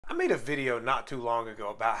I made a video not too long ago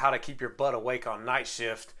about how to keep your butt awake on night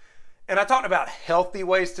shift, and I talked about healthy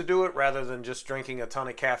ways to do it rather than just drinking a ton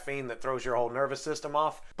of caffeine that throws your whole nervous system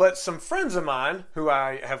off. But some friends of mine who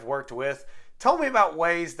I have worked with told me about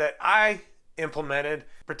ways that I implemented,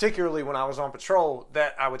 particularly when I was on patrol,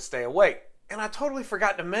 that I would stay awake. And I totally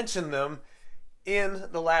forgot to mention them in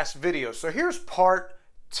the last video. So here's part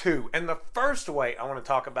 2. And the first way I want to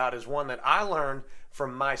talk about is one that I learned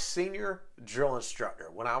from my senior drill instructor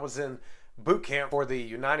when I was in boot camp for the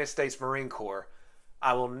United States Marine Corps.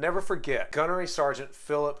 I will never forget Gunnery Sergeant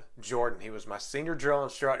Philip Jordan. He was my senior drill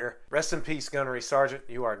instructor. Rest in peace, Gunnery Sergeant.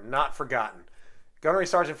 You are not forgotten. Gunnery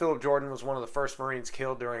Sergeant Philip Jordan was one of the first Marines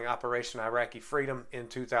killed during Operation Iraqi Freedom in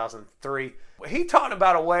 2003. He taught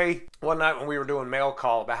about a way one night when we were doing mail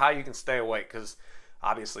call about how you can stay awake, because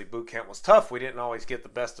obviously boot camp was tough. We didn't always get the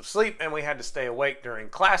best of sleep, and we had to stay awake during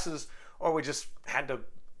classes, or we just had to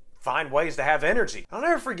find ways to have energy. I'll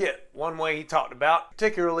never forget one way he talked about,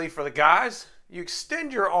 particularly for the guys. You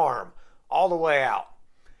extend your arm all the way out,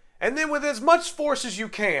 and then with as much force as you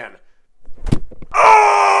can,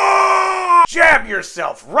 jab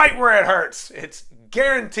yourself right where it hurts. It's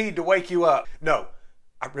guaranteed to wake you up. No,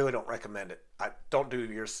 I really don't recommend it. Don't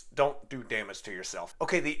do damage to yourself.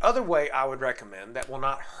 Okay, the other way I would recommend that will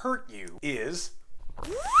not hurt you is,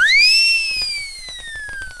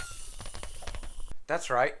 that's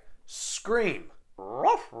right, scream.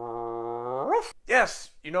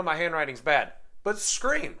 Yes, you know my handwriting's bad, but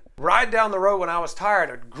scream. Ride down the road when I was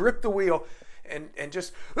tired, I'd grip the wheel and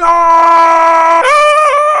just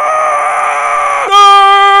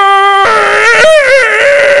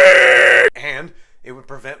and it would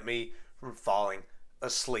prevent me from falling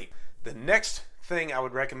asleep. The next thing I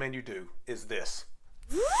would recommend you do is this.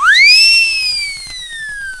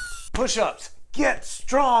 Push-ups. Get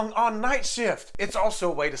strong on night shift. It's also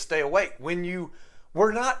a way to stay awake.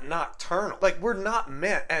 We're not nocturnal. Like, we're not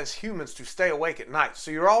meant as humans to stay awake at night.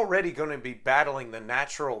 So you're already going to be battling the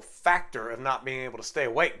natural factor of not being able to stay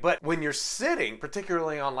awake. But when you're sitting,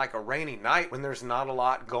 particularly on like a rainy night when there's not a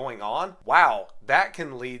lot going on, wow, that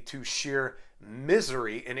can lead to sheer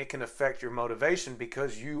misery, and it can affect your motivation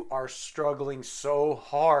because you are struggling so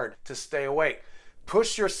hard to stay awake.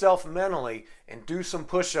 Push yourself mentally and do some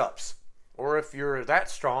push-ups. Or if you're that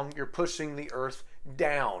strong, you're pushing the earth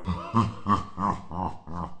down.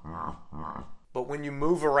 But when you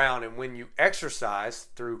move around and when you exercise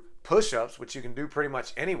through push-ups, which you can do pretty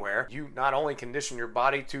much anywhere, you not only condition your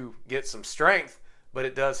body to get some strength, but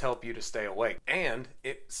it does help you to stay awake. And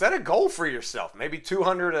set a goal for yourself, maybe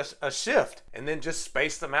 200 a shift, and then just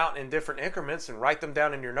space them out in different increments and write them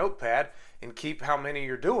down in your notepad and keep how many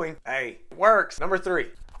you're doing. Hey, it works. Number 3.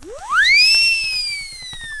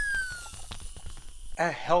 A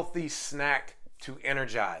healthy snack to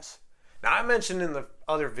energize. Now, I mentioned in the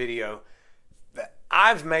other video that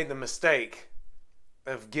I've made the mistake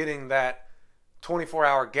of getting that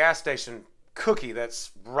 24-hour gas station cookie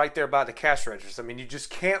that's right there by the cash registers. I mean, you just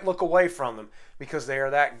can't look away from them because they are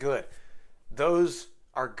that good. Those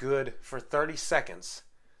are good for 30 seconds,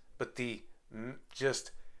 but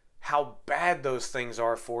just how bad those things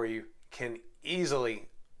are for you can easily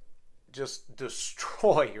just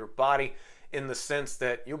destroy your body, in the sense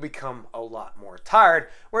that you'll become a lot more tired.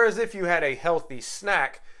 Whereas if you had a healthy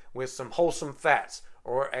snack with some wholesome fats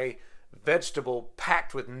or a vegetable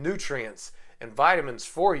packed with nutrients and vitamins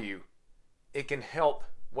for you, it can help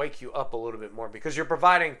wake you up a little bit more because you're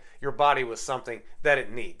providing your body with something that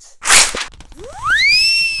it needs.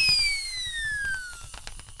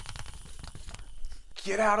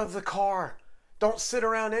 Get out of the car. Don't sit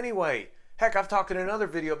around anyway. Heck, I've talked in another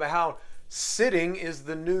video about how sitting is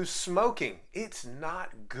the new smoking. It's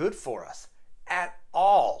not good for us at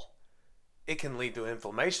all. It can lead to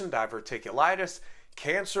inflammation, diverticulitis,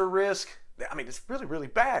 cancer risk. I mean, it's really, really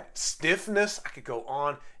bad. Stiffness, I could go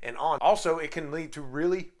on and on. Also, it can lead to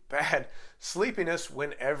really bad sleepiness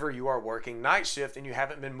whenever you are working night shift and you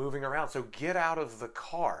haven't been moving around. So get out of the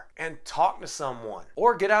car and talk to someone,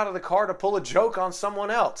 or get out of the car to pull a joke on someone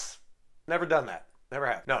else. Never done that. Never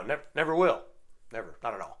have. No, never will. Never.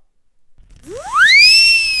 Not at all.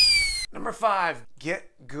 Number 5, get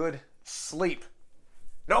good sleep.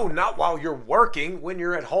 No, not while you're working, when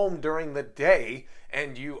you're at home during the day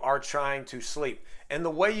and you are trying to sleep. And the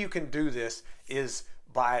way you can do this is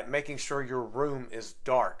by making sure your room is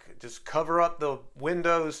dark. Just cover up the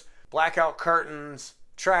windows, blackout curtains,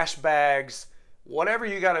 trash bags, whatever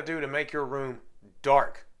you got to do to make your room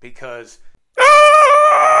dark, because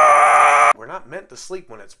we're not meant to sleep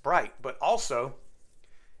when it's bright. But also,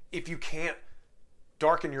 if you can't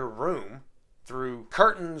darken your room, through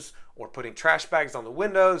curtains or putting trash bags on the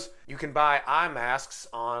windows. You can buy eye masks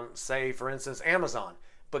on, say, for instance, Amazon,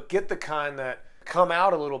 but get the kind that come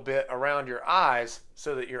out a little bit around your eyes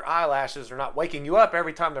so that your eyelashes are not waking you up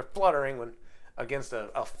every time they're fluttering when against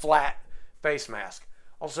a flat face mask.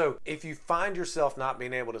 Also, if you find yourself not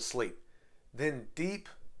being able to sleep, then deep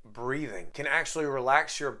breathing can actually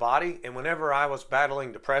relax your body. And whenever I was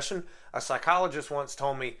battling depression, a psychologist once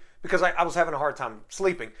told me, because I was having a hard time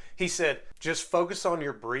sleeping, he said, just focus on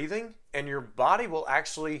your breathing and your body will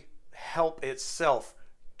actually help itself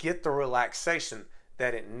get the relaxation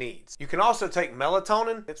that it needs. You can also take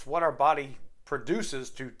melatonin. It's what our body produces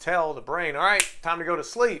to tell the brain, all right, time to go to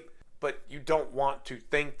sleep. But you don't want to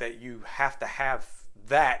think that you have to have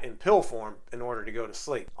that in pill form in order to go to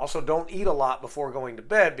sleep. Also, don't eat a lot before going to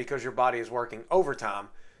bed because your body is working overtime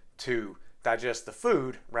to digest the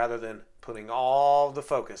food rather than putting all the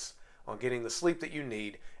focus on getting the sleep that you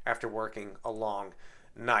need after working a long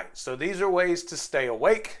night. So these are ways to stay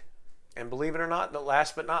awake. And believe it or not, the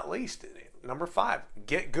last but not least, number 5,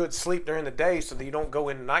 get good sleep during the day so that you don't go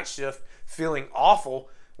in night shift feeling awful,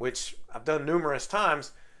 which I've done numerous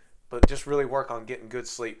times, but just really work on getting good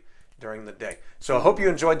sleep during the day. So I hope you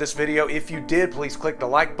enjoyed this video. If you did, please click the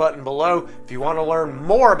like button below. If you want to learn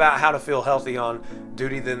more about how to feel healthy on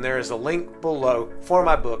duty, then there is a link below for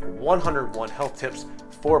my book, 101 Health Tips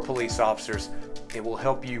for Police Officers. It will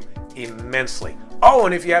help you immensely. Oh,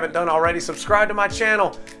 and if you haven't done already, subscribe to my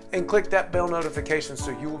channel and click that bell notification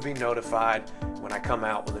so you will be notified when I come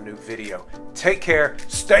out with a new video. Take care,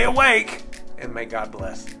 stay awake, and may God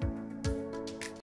bless.